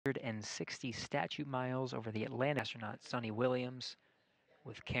160 statute miles over the Atlantic. Astronaut Sonny Williams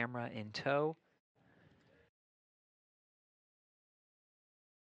with camera in tow.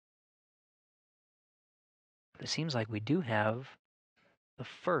 But it seems like we do have the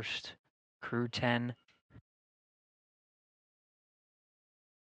first Crew 10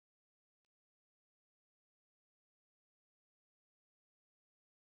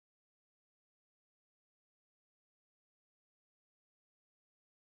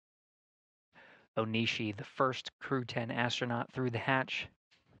 Onishi, the first Crew 10 astronaut through the hatch,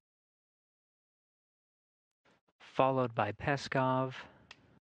 followed by Peskov.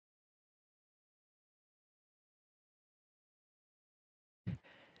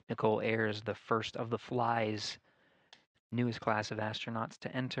 Nicole Ayers, the first of the Fly's newest class of astronauts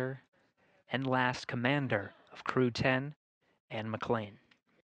to enter, and last, commander of Crew 10, Anne McLean.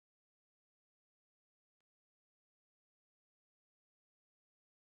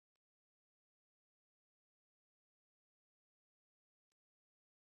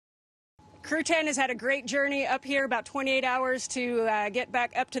 Crew 10 has had a great journey up here, about 28 hours to get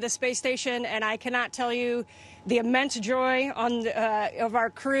back up to the space station, and I cannot tell you the immense joy of our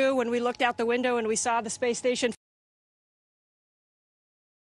crew when we looked out the window and we saw the space station.